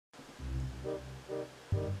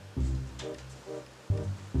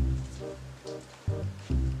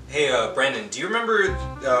Hey, Brandon, do you remember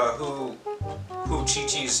who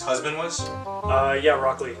Chi-Chi's husband was? Yeah,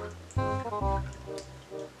 Rock Lee.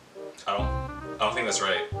 I don't think that's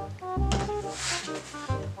right.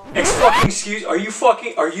 Excuse, are you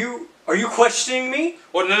questioning me?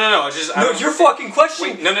 Well, no, No, you're fucking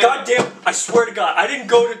questioning. Wait, no. God damn, I swear to God, I didn't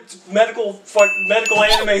go to medical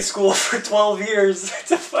anime school for 12 years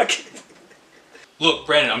to fucking... Look,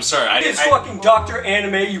 Brandon, I'm sorry. It's fucking Dr.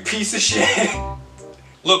 Anime, you piece of shit.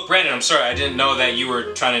 Look, Brandon, I'm sorry. I didn't know that you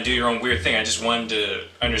were trying to do your own weird thing. I just wanted to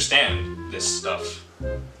understand this stuff.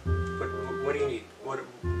 What do you need? What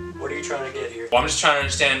are you trying to get here? Well, I'm just trying to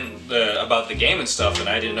understand about the game and stuff, and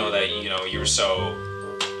I didn't know that, you know, you were so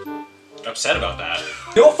upset about that.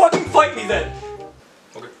 Don't fucking fight me then!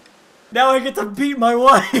 Okay. Now I get to beat my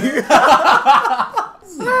wife!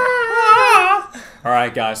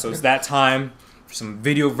 Alright guys, so it's that time for some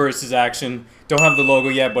video versus action. Don't have the logo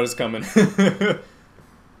yet, but it's coming.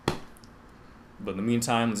 But in the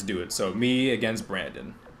meantime, let's do it. So, me against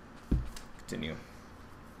Brandon. Continue.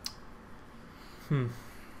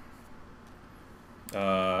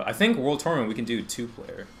 I think World Tournament we can do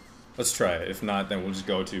 2-player. Let's try it. If not, then we'll just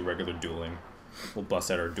go to regular dueling. We'll bust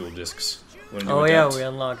out our dual discs. Oh yeah, we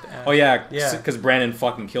unlocked Ash. Oh yeah, because Brandon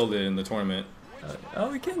fucking killed it in the tournament. Oh,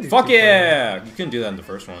 we can do Fuck 2-player. yeah! You couldn't do that in the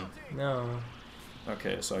first one. No.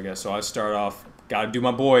 Okay, so I guess I start off. Gotta do my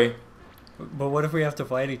boy. But what if we have to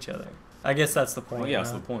fight each other? I guess that's the point. Well, yeah,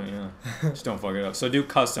 that's the point. Yeah. Just don't fuck it up. So do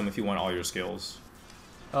custom if you want all your skills.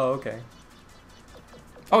 Oh, okay.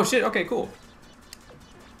 Oh shit. Okay, cool.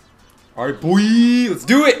 All right, boy, let's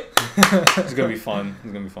do it. It's gonna be fun.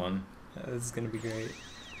 It's gonna be fun. This is gonna be great.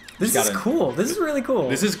 This is cool. This is really cool.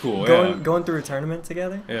 This is cool. Going through a tournament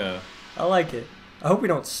together. Yeah. I like it. I hope we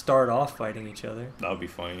don't start off fighting each other. That would be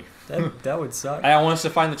funny. That would suck. I want us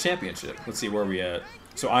to find the championship. Let's see where we at.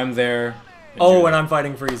 So I'm there. And I'm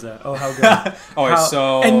fighting Frieza. Oh, how good.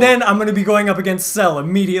 So... And then I'm going to be going up against Cell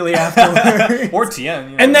immediately afterwards. Or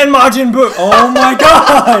Tien. And then Majin Buu. Oh my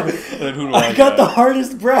god! Then who do I got the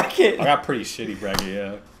hardest bracket. I got pretty shitty bracket,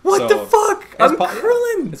 yeah. What the fuck? I'm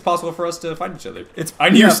Krillin. It's possible for us to fight each other. I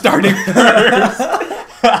knew you're starting first.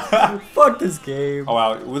 Fuck this game. Oh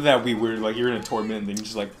wow, wouldn't that be weird? Like you're in a tournament and then you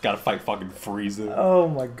just like gotta fight fucking Frieza. Oh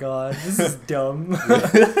my god, this is dumb.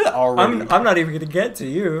 Already. I'm not even gonna get to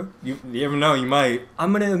you. You never know, you might.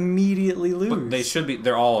 I'm gonna immediately lose. But they should be.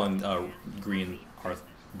 They're all in green Hearth,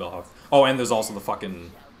 Bellhearth. Oh, and there's also the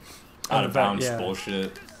fucking out of bounds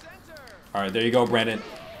bullshit. All right, there you go, Brandon.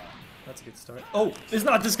 That's a good start. Oh, it's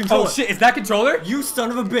not this controller. Oh shit, is that controller? You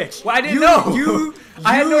son of a bitch. Well, I didn't know. You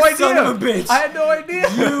I had no idea. Son of a bitch. I had no idea.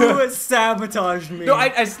 You sabotaged me. No,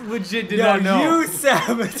 I legit did not know. You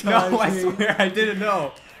sabotaged me. No, I swear I didn't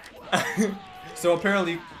know. So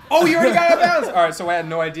apparently, oh, you already got out of bounds. All right, so I had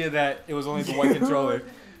no idea that it was only the white controller.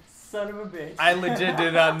 Son of a bitch. I legit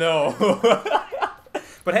did not know.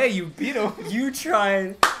 But hey, you beat him. You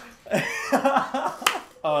tried.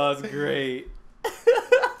 Oh, that's great.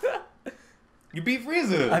 You beat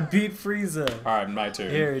Frieza. I beat Frieza. All right, my turn.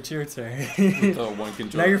 Here, it's your turn. One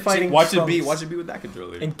controller. Now you're fighting. See, watch Trunks. Watch it be with that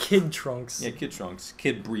controller. And Kid Trunks. Yeah, Kid Trunks.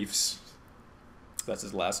 Kid Briefs. That's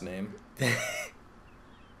his last name.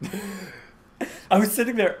 I was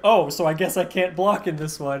sitting there. Oh, so I guess I can't block in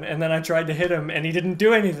this one. And then I tried to hit him, and he didn't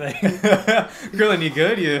do anything. Krillin, you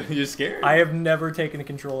good? You're scared? I have never taken a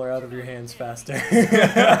controller out of your hands faster.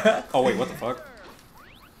 Oh wait, what the fuck?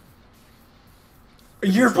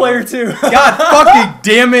 Your player too. God fucking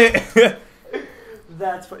damn it!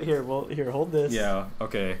 That's here. Well, here, hold this. Yeah.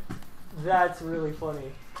 Okay. That's really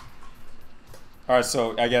funny. All right,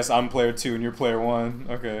 so I guess I'm player 2 and you're player 1.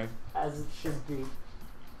 Okay. As it should be.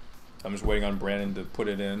 I'm just waiting on Brandon to put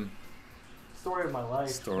it in. Story of my life.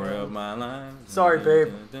 Story of my life. Sorry,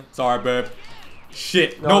 babe. Sorry, babe.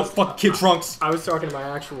 Shit. No, fuck Kid Trunks. I was talking to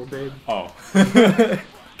my actual babe. Oh.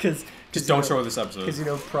 Because just don't show her this episode. Because you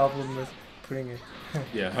know, problem with putting it.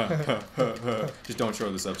 Yeah. Just don't show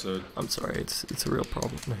her this episode. I'm sorry, it's a real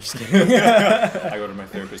problem. I go to my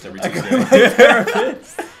therapist every Tuesday.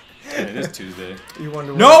 Yeah, it is Tuesday. You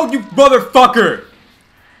wonder no, you motherfucker!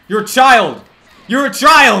 You're a child! You're a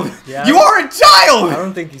child! Yeah, you are a child! I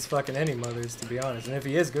don't think he's fucking any mothers, to be honest. And if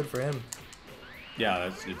he is, good for him. Yeah,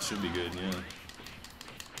 it should be good, yeah.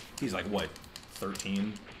 He's like, what,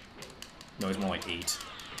 13? No, he's more like 8.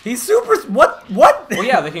 He's super... What? What? Well,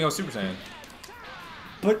 yeah, they can go Super Saiyan.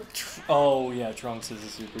 But... oh, yeah, Trunks is a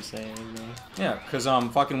Super Saiyan, though. Yeah, because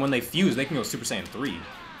fucking when they fuse, they can go Super Saiyan 3.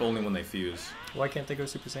 But only when they fuse. Why can't they go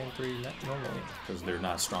Super Saiyan 3 normally? Because they're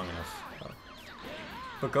not strong enough. Oh.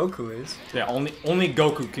 But Goku is. Yeah, only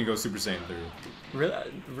Goku can go Super Saiyan 3.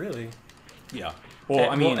 Really? Really? Yeah. Well,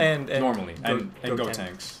 I mean, and normally. And Gotenks.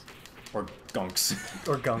 Gotenks. Or Gunks.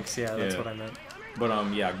 Or Gunks, yeah, that's what I meant. But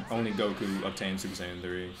yeah, only Goku obtained Super Saiyan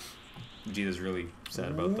 3. Vegeta's really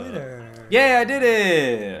sad about that. Yeah, I did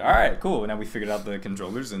it! Alright, cool. Now we figured out the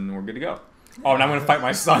controllers and we're good to go. Oh, and I'm gonna fight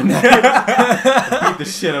my son. Beat the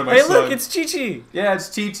shit out of my son. Hey, look, it's Chi-Chi! Yeah,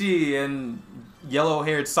 it's Chi-Chi and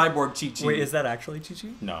yellow-haired cyborg Chi-Chi. Wait, is that actually Chi-Chi?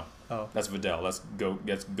 No. Oh. That's Videl. That's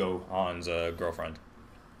Gohan's girlfriend.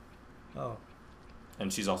 Oh.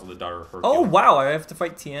 And she's also the daughter of her. Oh, wow, I have to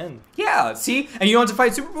fight Tien. Yeah, see? And you don't have to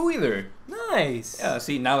fight Super Boo either. Nice. Yeah,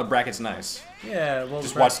 see, now the bracket's nice. Yeah, well,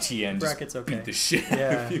 just watch Tien bracket's just okay. beat the shit Yeah,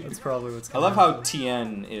 out of you. that's probably what's I going love on. how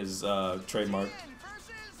Tien is trademarked.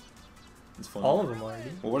 It's funny. All of them are,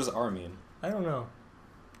 dude. Well, what does R mean? I don't know.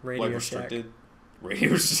 Radio like Shack. restricted?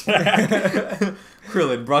 Radio Shack.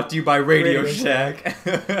 Krillin, brought to you by Radio Shack.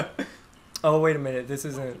 Oh, wait a minute. This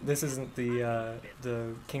isn't the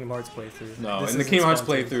Kingdom Hearts playthrough. No, this in the Kingdom Hearts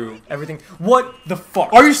playthrough. Everything. What the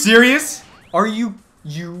fuck? Are you serious? Are you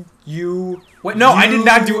What? No, I did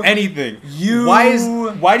not do anything. Why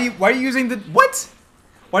are you using the what?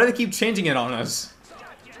 Why do they keep changing it on us?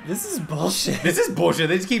 This is bullshit. This is bullshit.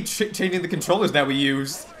 They just keep changing the controllers that we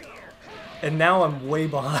use. And now I'm way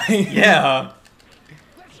behind. Yeah.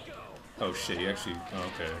 Oh shit, you actually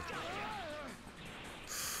okay.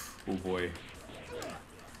 Oh boy.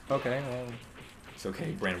 Okay, well. It's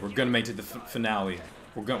okay, Brandon. We're gonna make it to the finale.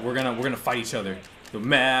 We're gonna fight each other. No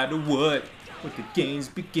matter what. Let the games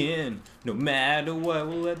begin. No matter what,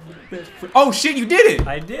 we'll let the best friend. Oh shit, you did it!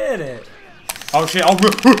 I did it. Oh shit,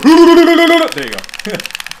 there you go.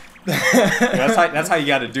 That's how you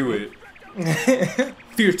gotta do it.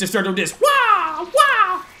 Fierce destructive disc. Wow!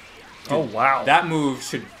 Wow! Dude, oh wow. That move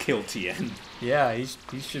should kill Tien. Yeah, he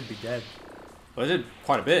should be dead. Well, it did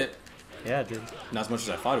quite a bit. Yeah, it did. Not as much as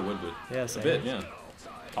I thought it would, but yeah, a bit, yeah.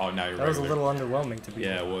 Oh, now you're right. That was a little underwhelming to be.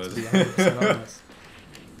 Yeah, it was. To be 100% honest.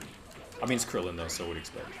 I mean, it's Krillin though, so what do you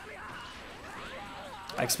expect?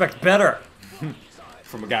 I expect better.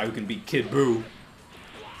 From a guy who can beat Kid Buu.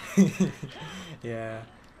 Yeah.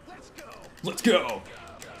 Let's go.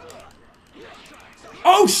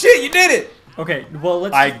 Oh shit, you did it! Okay, well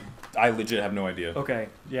let's. I legit have no idea. Okay,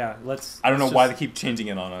 yeah, let's. I don't know why they keep changing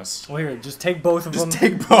it on us. Well, here, just take both of them. Just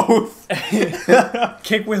take both.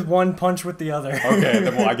 Kick with one, punch with the other. Okay,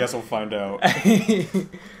 then I guess we'll find out.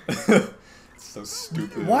 It's so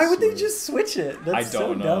stupid. Why would they just switch it? That's I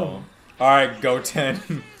don't know. Dumb. All right, go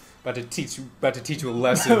 10. About to teach you a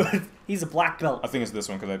lesson. He's a black belt. I think it's this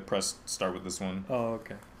one because I pressed start with this one. Oh,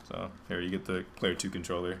 okay. So here you get the player 2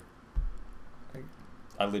 controller.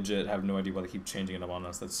 I legit have no idea why they keep changing it up on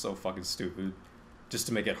us. That's so fucking stupid. Just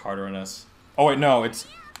to make it harder on us. Oh wait, no, it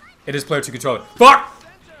is player 2 controller. Fuck!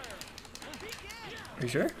 Are you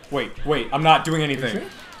sure? Wait, I'm not doing anything. Sure?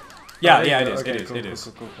 Yeah, oh, yeah, it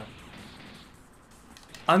is. Cool.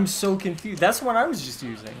 I'm so confused. That's the one I was just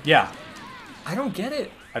using. Yeah. I don't get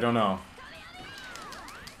it. I don't know.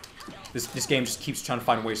 This game just keeps trying to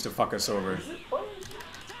find ways to fuck us over.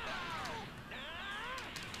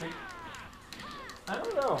 I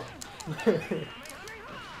don't know.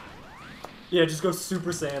 Yeah, just go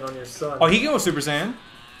Super Saiyan on your son. Oh, he can go Super Saiyan.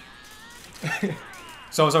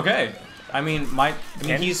 So it's okay. I mean,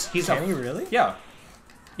 he's Can he really? Yeah.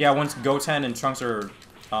 Yeah, once Goten and Trunks are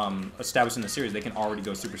established in the series, they can already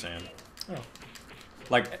go Super Saiyan. Oh.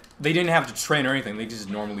 Like, they didn't have to train or anything, they just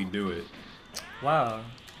normally do it. Wow.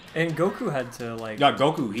 And Goku had to, like... Yeah,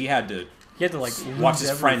 Goku, he had to like, watch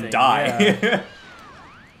his friend die. Yeah.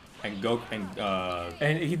 And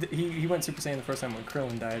he went Super Saiyan the first time when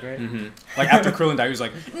Krillin died, right? Mm-hmm. Like, after Krillin died, he was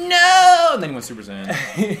like, no! And then he went Super Saiyan.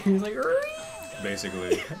 He was like,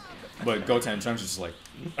 basically. But Goten and Trunks are just like,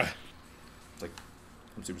 it's like,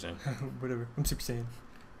 I'm Super Saiyan. Whatever, I'm Super Saiyan.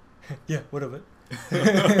 Yeah, what of it?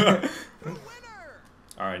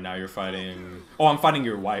 Alright, now you're fighting... Oh, I'm fighting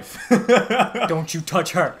your wife. Don't you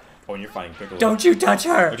touch her. Oh, and you're fighting Piccolo. Don't you touch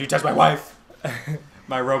her. Don't you touch my wife.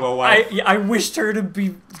 My robo-wife. I wished her to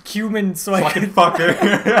be human so I could fuck her.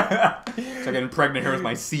 So I can impregnate her with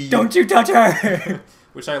my seed. Don't you touch her.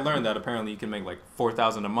 Which I learned that apparently you can make like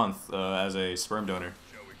 $4,000 a month as a sperm donor.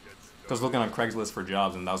 I was looking on Craigslist for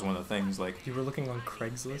jobs, and that was one of the things. Like, you were looking on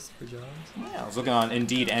Craigslist for jobs? Yeah, I was looking on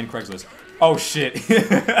Indeed and Craigslist. Oh shit!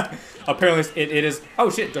 Apparently it is. Oh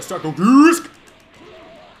shit! Destructive disc.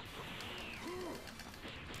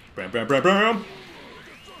 Bam, bam, bam, bam.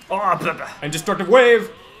 Oh, blah, blah. And destructive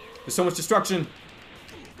wave. There's so much destruction.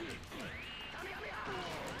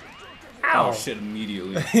 Ow! Oh shit!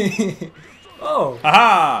 Immediately. Oh.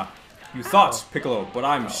 Aha! You thought Piccolo, but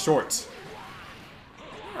I'm short.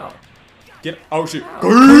 Ow. Get oh shit!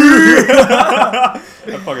 I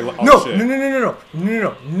fucking oh, no, shit.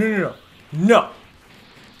 No!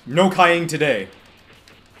 No Kaiing today.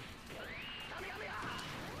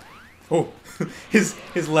 Oh, his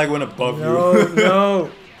leg went above you. No.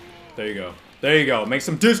 There you go. There you go. Make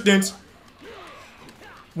some distance.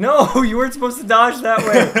 No, you weren't supposed to dodge that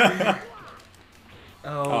way.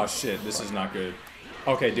 Oh shit, this is not good.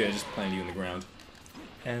 Okay, dude, I just planted you in the ground.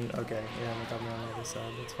 And okay, yeah, they got me on the other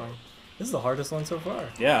side. That's fine. This is the hardest one so far.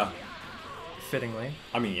 Yeah. Fittingly.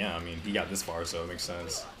 I mean, yeah. I mean, he got this far, so it makes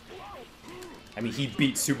sense. I mean, he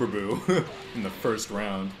beat Super Boo in the first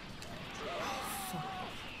round.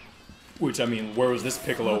 Which, I mean, where was this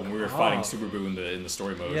Piccolo when we were fighting Super Boo in the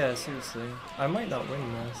story mode? Yeah, seriously. I might not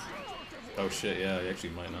win this. Oh shit, yeah, you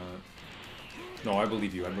actually might not. No, I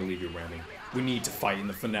believe you. I believe you, Brandon. We need to fight in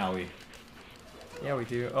the finale. Yeah, we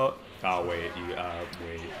do. Oh. Oh wait,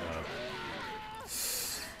 wait.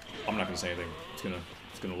 I'm not gonna say anything. It's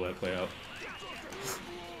gonna let it play out.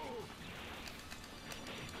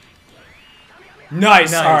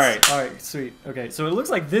 Nice. All right. All right. Sweet. Okay. So it looks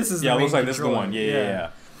like this is. Yeah, the it looks like main this is the one. controller. Yeah.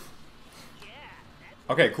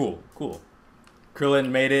 Okay. Cool. Krillin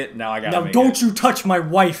made it. Now I gotta. Now don't you touch my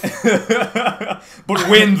wife. But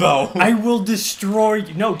win though. I will destroy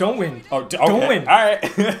you. No, don't win. Oh, okay. Don't win. All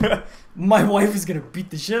right. My wife is gonna beat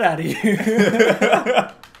the shit out of you.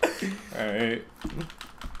 Alright.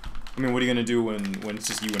 I mean, what are you gonna do when it's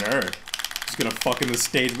just you and her? Just gonna fuck in the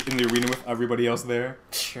stage in the arena with everybody else there?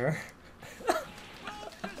 Sure.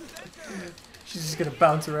 She's just gonna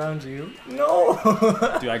bounce around you. No!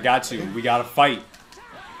 Dude, I got you. We gotta fight.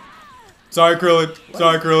 Sorry, Krillin.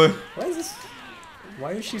 Sorry, Krillin. Why is this?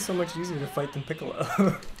 Why is she so much easier to fight than Piccolo?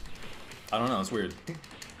 I don't know, it's weird.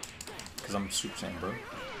 Because I'm Super Saiyan, bro.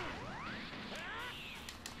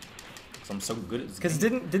 I'm so good at this. Because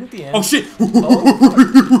didn't the end? Oh shit!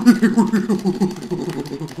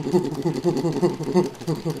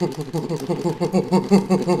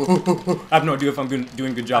 I have no idea if I'm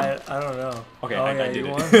doing a good job. I don't know. Okay, oh, I did it.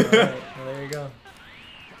 Won? All right. Well, there you go.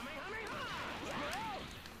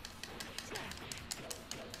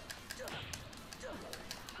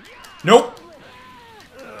 Nope.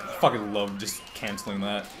 I fucking love just canceling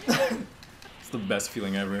that. It's the best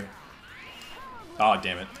feeling ever. Oh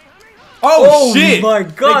damn it. Oh shit! Oh my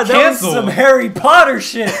god, that was some Harry Potter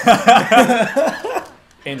shit!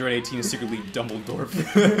 Android 18 is secretly Dumbledore.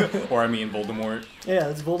 Or I mean Voldemort. Yeah,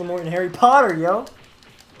 it's Voldemort and Harry Potter, yo!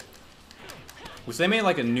 Which they made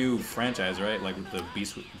like a new franchise, right? Like with the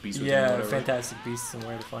Beast Within. Yeah, or whatever. Fantastic Beasts and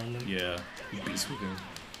Where to Find Them. Yeah, Beast Within.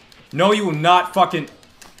 No, you will not fucking...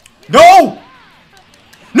 No!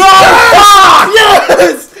 No! Fuck!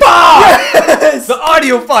 Yes! Fuck! Yes! The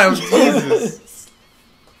audio file, Jesus!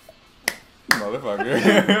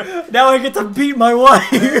 Motherfucker. Now I get to beat my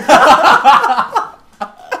wife.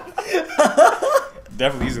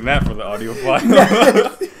 Definitely using that for the audio file.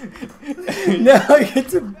 Now I get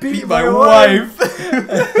to beat my wife.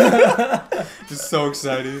 Just so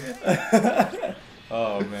excited.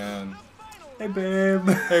 Oh man. Hey babe.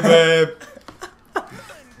 Hey babe.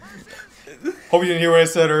 Hope you didn't hear what I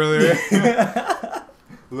said earlier.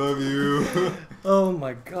 Love you. Oh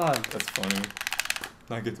my god. That's funny.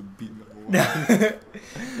 I get to beat my wife.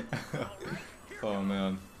 Oh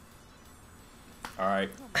man. Alright.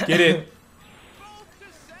 Get it.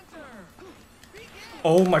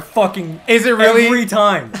 Oh my fucking... Is it really? Every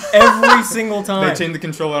time. Every single time. They changed the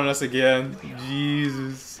controller on us again.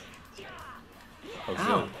 Jesus. Oh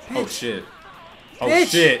Ow, shit. Oh shit. Oh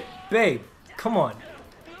Bitch. shit. Babe, come on.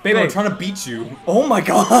 Babe, I'm trying to beat you. Oh my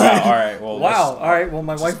god. Yeah, alright, well wow, alright, well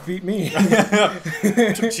my wife beat me.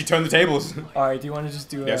 She turned the tables. Alright, do you want to just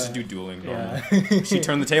do Yeah, just do dueling. Yeah. She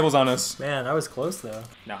turned the tables on us. Man, I was close though.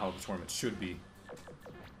 Now how the tournament should be.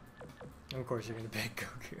 Of course you're gonna pick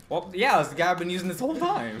Goku. Well, yeah, that's the guy I've been using this whole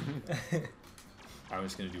time. Alright, I'm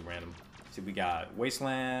just gonna do random. See, we got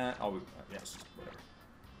Wasteland. Oh, yes, whatever.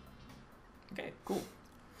 Okay, cool.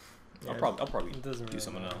 Yeah, I'll probably do really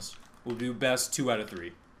something matter. else. We'll do best 2 out of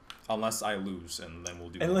 3. Unless I lose, and then we'll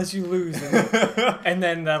do... Unless you lose, and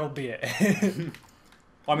then that'll be it.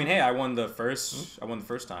 Well, I mean, hey, I won the first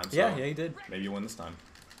time, so... Yeah, you did. Maybe you win this time.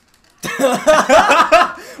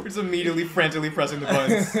 We're just immediately frantically pressing the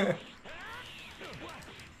buttons.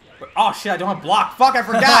 But, oh, shit, I don't have block. Fuck, I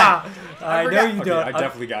forgot! I know you don't. I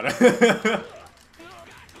definitely got it. Oh,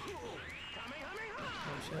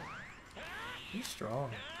 shit. You're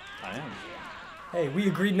strong. I am. Hey, we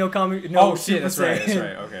agreed no comment. No, oh shit, that's right,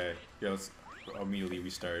 okay. Yeah, let's immediately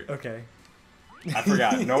restart. Okay. I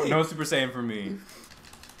forgot. No Super Saiyan for me.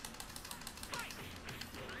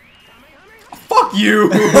 Fuck you!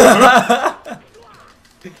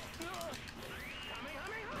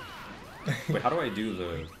 Wait, how do I do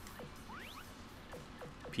the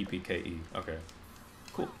PPKE? Okay.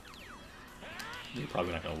 Cool. You're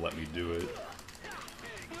probably not gonna let me do it.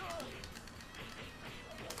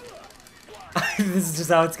 This is just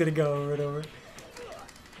how it's gonna go over and over.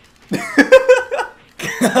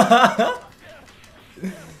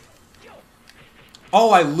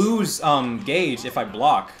 Oh, I lose gauge if I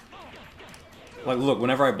block. Like, look,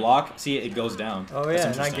 whenever I block, see it goes down. Oh yeah,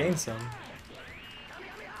 and I gain some.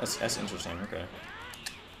 That's interesting. Okay.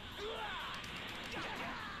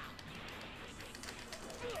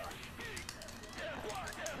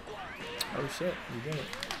 Oh shit, you did it.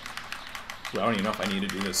 Well, I don't even know if I need to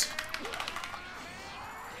do this.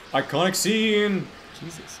 Iconic scene!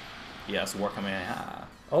 Jesus. Yes, war Kamehameha.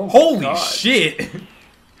 Oh holy God. shit!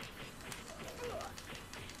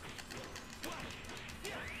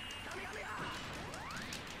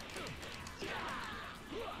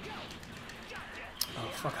 Oh,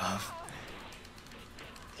 fuck off.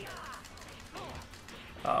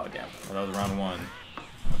 Oh, damn. Well, that was round 1.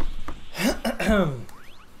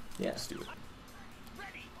 Yeah. Let's do it.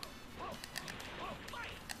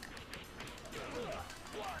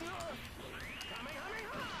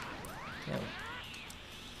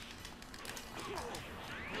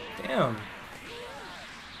 Damn.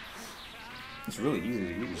 It's really easy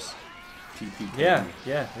to use. PPK.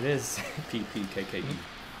 Yeah, it is. PPKKE.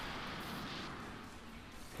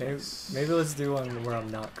 Maybe let's do one where I'm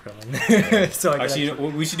not Krillin. So I actually,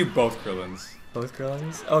 we should do both Krillins. Both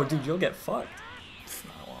Krillins? Oh, dude, you'll get fucked.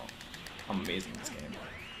 Oh, well, I'm amazing in this game.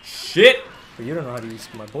 Shit! But you don't know how to use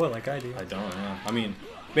my boy like I do. I don't, yeah. I mean,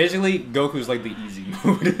 basically, Goku's like the easy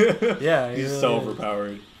mode. Yeah, he's so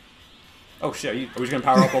overpowered. Oh shit, are we just gonna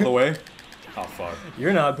power up all the way? Oh fuck.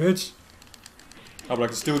 You're not, bitch. Oh, but I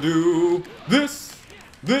can still do this.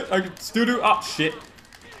 I can still do. Oh shit.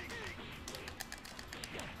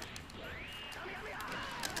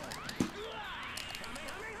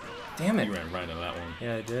 Damn it. You ran right into that one.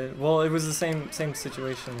 Yeah, I did. Well, it was the same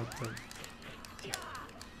situation with the...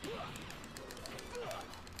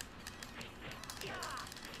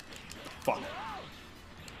 Fuck.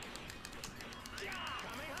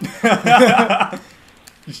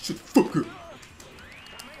 You should fuck her.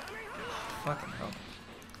 Fucking hell.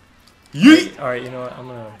 Yeet! Alright, you know what? I'm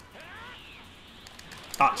gonna...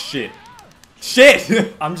 Ah, shit.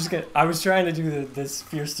 Shit! I'm just gonna... I was trying to do this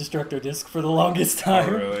Fierce Destructo disc for the longest time.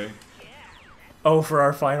 Oh, really? Oh, for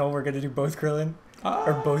our final, we're gonna do both Krillin?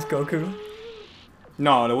 Or both Goku?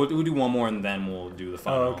 No, we'll do one more and then we'll do the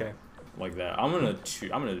final. Oh, okay. Like that. I'm gonna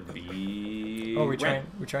be... Oh, we're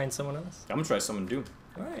trying someone else? I'm gonna try someone new.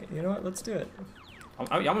 Alright, you know what? Let's do it.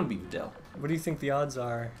 I'm gonna be Videl. What do you think the odds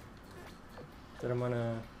are that I'm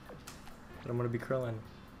gonna be Krillin?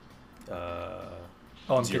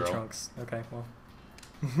 Oh, I'm 0. Kid Trunks. Okay, well.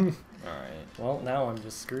 Alright. Well, now I'm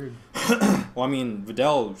just screwed. Well, I mean,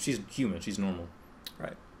 Videl, she's human. She's normal.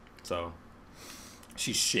 Right. So,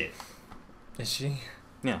 she's shit. Is she?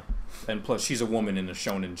 Yeah. And plus, she's a woman in a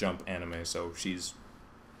Shonen Jump anime, so she's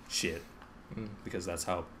shit. Because that's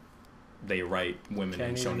how they write women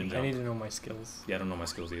in Shonen Jump. I need to know my skills. Yeah, I don't know my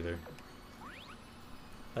skills either.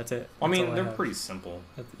 That's it. I That's mean, all they're have. pretty simple.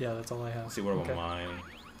 Yeah, that's all I have. Let's see, what about Okay. mine?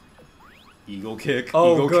 Eagle kick,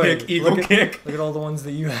 Oh, eagle good. kick, eagle kick. Look at all the ones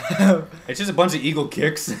that you have. It's just a bunch of eagle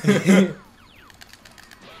kicks.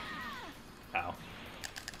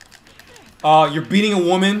 Ow. You're beating a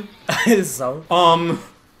woman? So?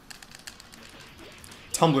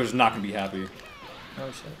 Tumblr's not gonna be happy.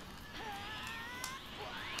 Oh, shit.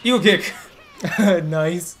 Eagle kick!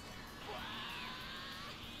 Nice.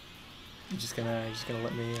 You're just gonna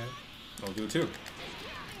let me, I'll do it too.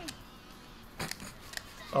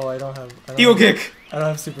 Oh, I don't have... Eagle kick! I don't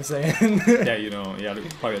have Super Saiyan. Yeah, you know, yeah,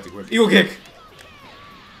 probably have to quit. Eagle kick!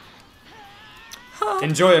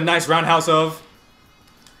 Enjoy a nice roundhouse of...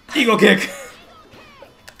 Eagle kick!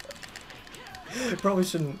 Probably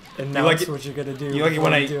shouldn't announce what you're gonna do. You like it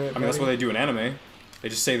when I do it, mean, that's what they do in anime. They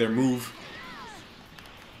just say their move.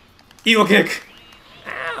 Eagle kick!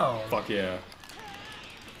 Ow! Fuck yeah.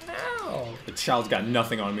 Ow! The child's got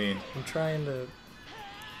nothing on me. I'm trying to...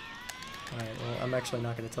 Alright, well, I'm actually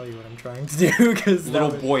not gonna tell you what I'm trying to do, because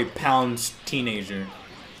Little boy pounds teenager.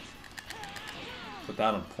 Put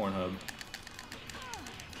that on Pornhub.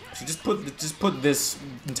 Actually, just put this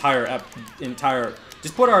entire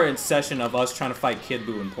just put our session of us trying to fight Kid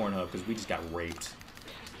Buu in Pornhub, because we just got raped.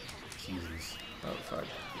 Jesus. Oh, fuck.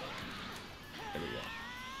 There we go.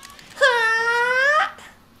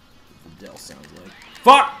 Videl sounds like.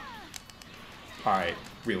 Fuck! Alright,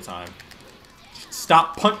 real time.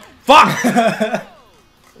 Stop punch. Fuck!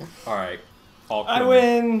 Alright. I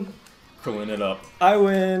win! Krillin it up. I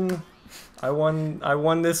win! I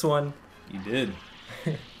won this one. You did.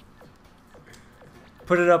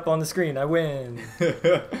 Put it up on the screen. I win.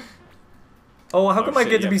 Oh, how come I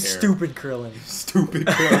get to be stupid Krillin? Stupid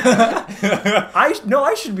Krillin.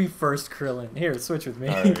 I should be first Krillin. Here, switch with me.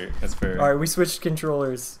 Alright, that's fair. Alright, we switched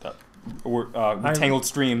controllers. We're tangled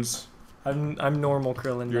streams. I'm normal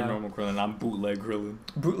Krillin You're now. normal Krillin. I'm bootleg Krillin.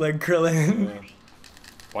 Bootleg Krillin. Yeah.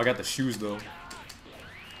 Well, I got the shoes though.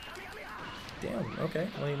 Damn. Okay.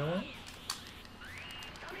 Well, you know what?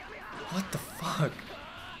 What the fuck?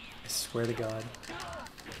 I swear to God.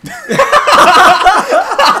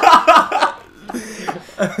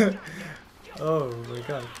 Oh my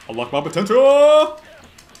God. Unlock my potential!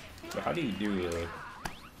 So how do you do the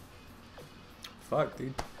Fuck,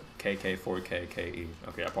 dude. KK, 4K, KE?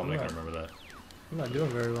 Okay, I probably can't remember that. I'm not doing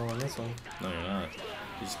very well on this one. No, you're not.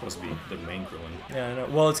 You're supposed to be the main Krillin. Yeah, I know.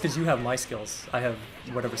 Well, it's because you have my skills. I have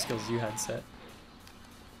whatever skills you had set.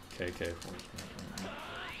 KK, 4K.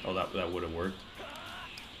 Oh, that would have worked.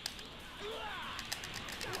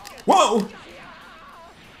 Whoa!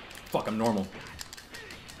 Fuck, I'm normal.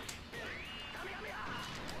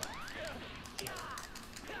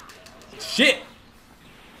 Shit!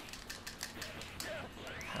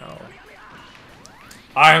 How?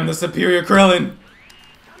 I am the superior Krillin!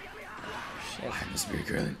 Shit. I am the superior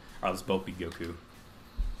Krillin. Alright, let's both be Goku.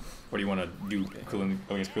 What do you want to do, Krillin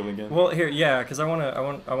against Krillin again? Well, here, yeah, because I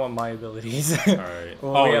want my abilities. Alright.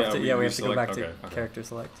 Well, we have to go back to character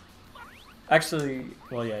select. Actually,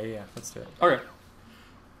 well, yeah, let's do it. Okay.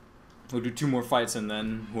 We'll do 2 more fights and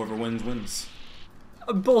then whoever wins, wins.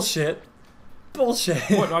 Bullshit. Bullshit.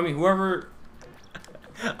 What? I mean, whoever...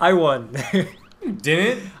 I won.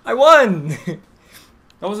 Didn't? I won!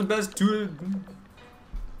 That was the best 2...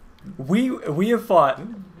 We have fought.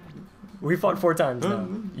 We fought 4 times now.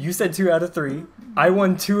 You said 2 out of 3. I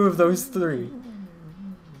won 2 of those 3.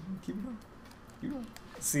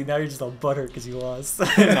 See, now you're just all butthurt because you lost.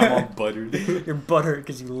 And I'm all buttered. You're butthurt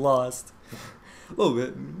because you lost. A little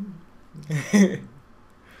bit.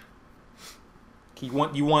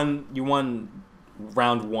 You won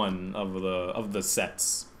round 1 of the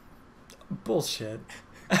sets. Bullshit.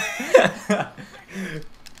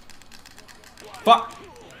 Fuck.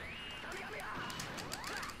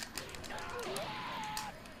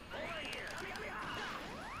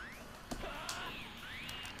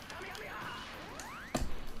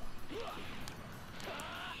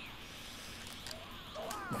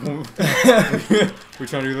 We're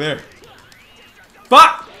trying to do there.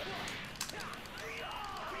 Fuck!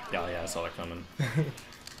 Yeah, I saw that coming.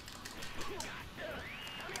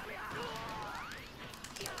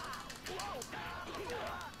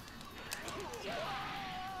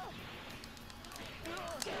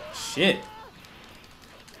 Shit.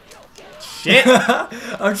 Shit!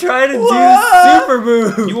 I'm trying to do super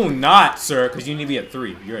move! You will not, sir, because you need to be at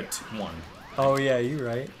 3. You're at 1. Oh, yeah, you're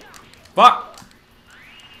right. Fuck!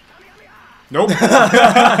 Nope.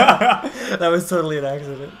 That was totally an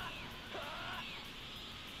accident.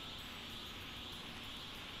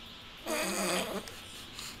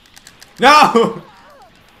 No!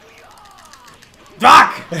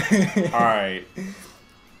 Fuck! Alright.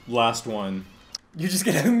 Last one. You're just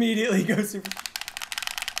gonna immediately go super...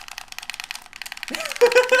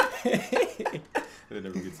 It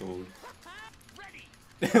never gets old.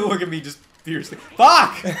 Look at me just fiercely.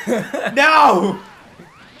 Fuck! No!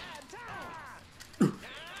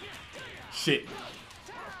 Shit.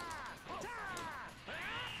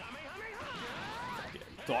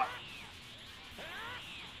 Thought.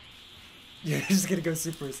 You're just gonna go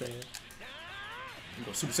Super Saiyan.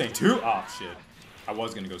 Go Super Saiyan 2? Oh shit. I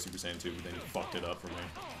was gonna go Super Saiyan 2, but then you fucked it up for me.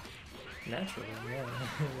 Naturally, yeah.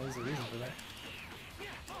 There's a reason for that.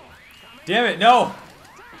 Damn it, no!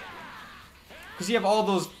 Because you have all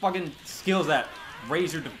those fucking skills that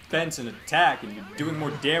raise your defense and attack, and you're doing more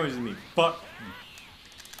damage than me. Fuck.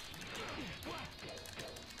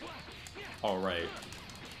 Alright.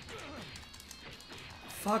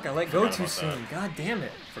 Fuck, I let go too soon. God damn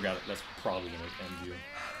it. Forgot it. That's probably gonna end you.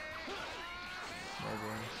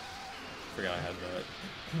 Forgot I had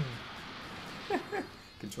that.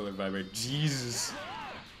 Controller vibrate. Jesus.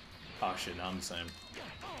 Oh shit, now I'm the same.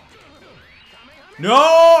 No!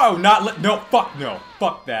 I will not let. No, fuck no.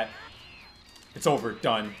 Fuck that. It's over.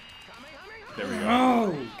 Done. There we go.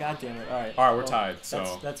 Oh, god damn it. Alright. Alright, we're tied,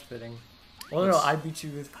 so. That's fitting. Well, no, I beat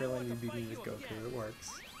you with Krillin, you beat me with Goku. It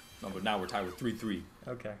works. No, but now we're tied with 3-3.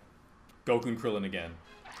 Okay. Goku and Krillin again.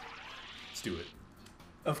 Let's do it.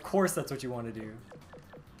 Of course that's what you want to do.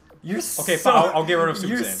 You're okay, so... fine. I'll get rid of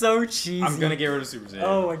Super Saiyan. You're so cheesy. I'm gonna get rid of Super Saiyan.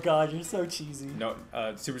 Oh my god, you're so cheesy. No,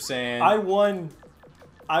 Super Saiyan. I won.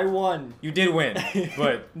 I won. You did win,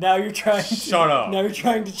 but now you're trying to... Shut up. Now you're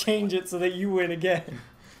trying to change it so that you win again.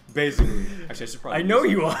 Basically. Actually, I should probably. I know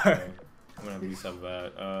you are. I'm gonna use some of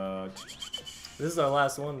that. This is our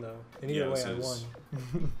last one though. And either way, I is.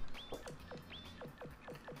 won.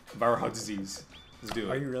 Viral heart disease. Let's do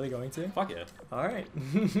it. Are you really going to? Fuck yeah. All right.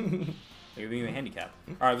 You're leaving the handicap.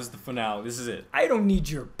 All right, this is the finale. This is it. I don't need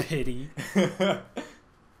your pity.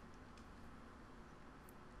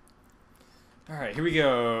 All right, here we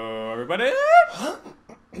go, everybody.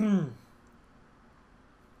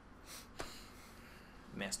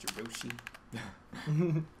 Master Roshi.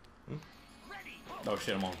 Oh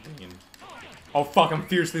shit, I'm on green. Oh fuck, I'm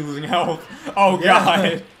fiercely losing health. Oh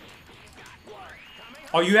god.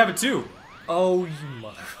 Oh, you have it too. Oh, you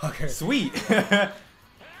motherfucker. Sweet. Oh, that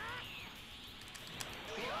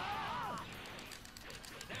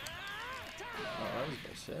was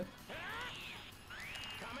bullshit.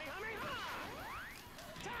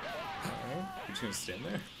 Alright. You're just gonna stand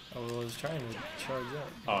there? Oh, well, I was trying to charge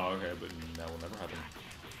up. Oh, okay, but that will never happen.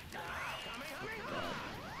 God.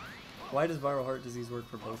 Why does viral heart disease work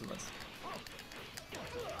for both of us?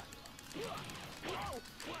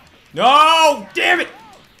 No! Damn it!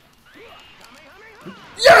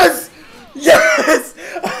 Yes! Yes!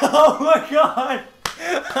 Oh my god!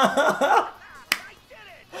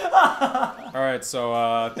 Alright,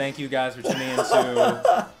 so thank you guys for tuning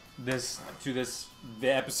into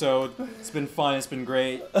the episode. It's been fun, it's been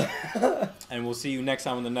great. And we'll see you next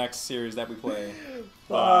time in the next series that we play.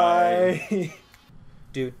 Bye.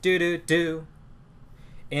 Do do do do.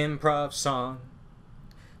 Improv song.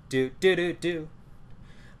 Do do do do.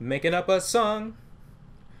 Making up a song.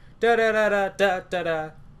 Da da da da da da da.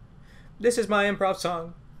 This is my improv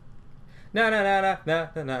song. Na na na na na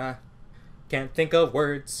na na. Can't think of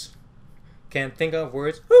words. Can't think of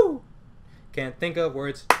words. Woo! Can't think of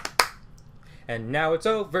words. And now it's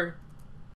over.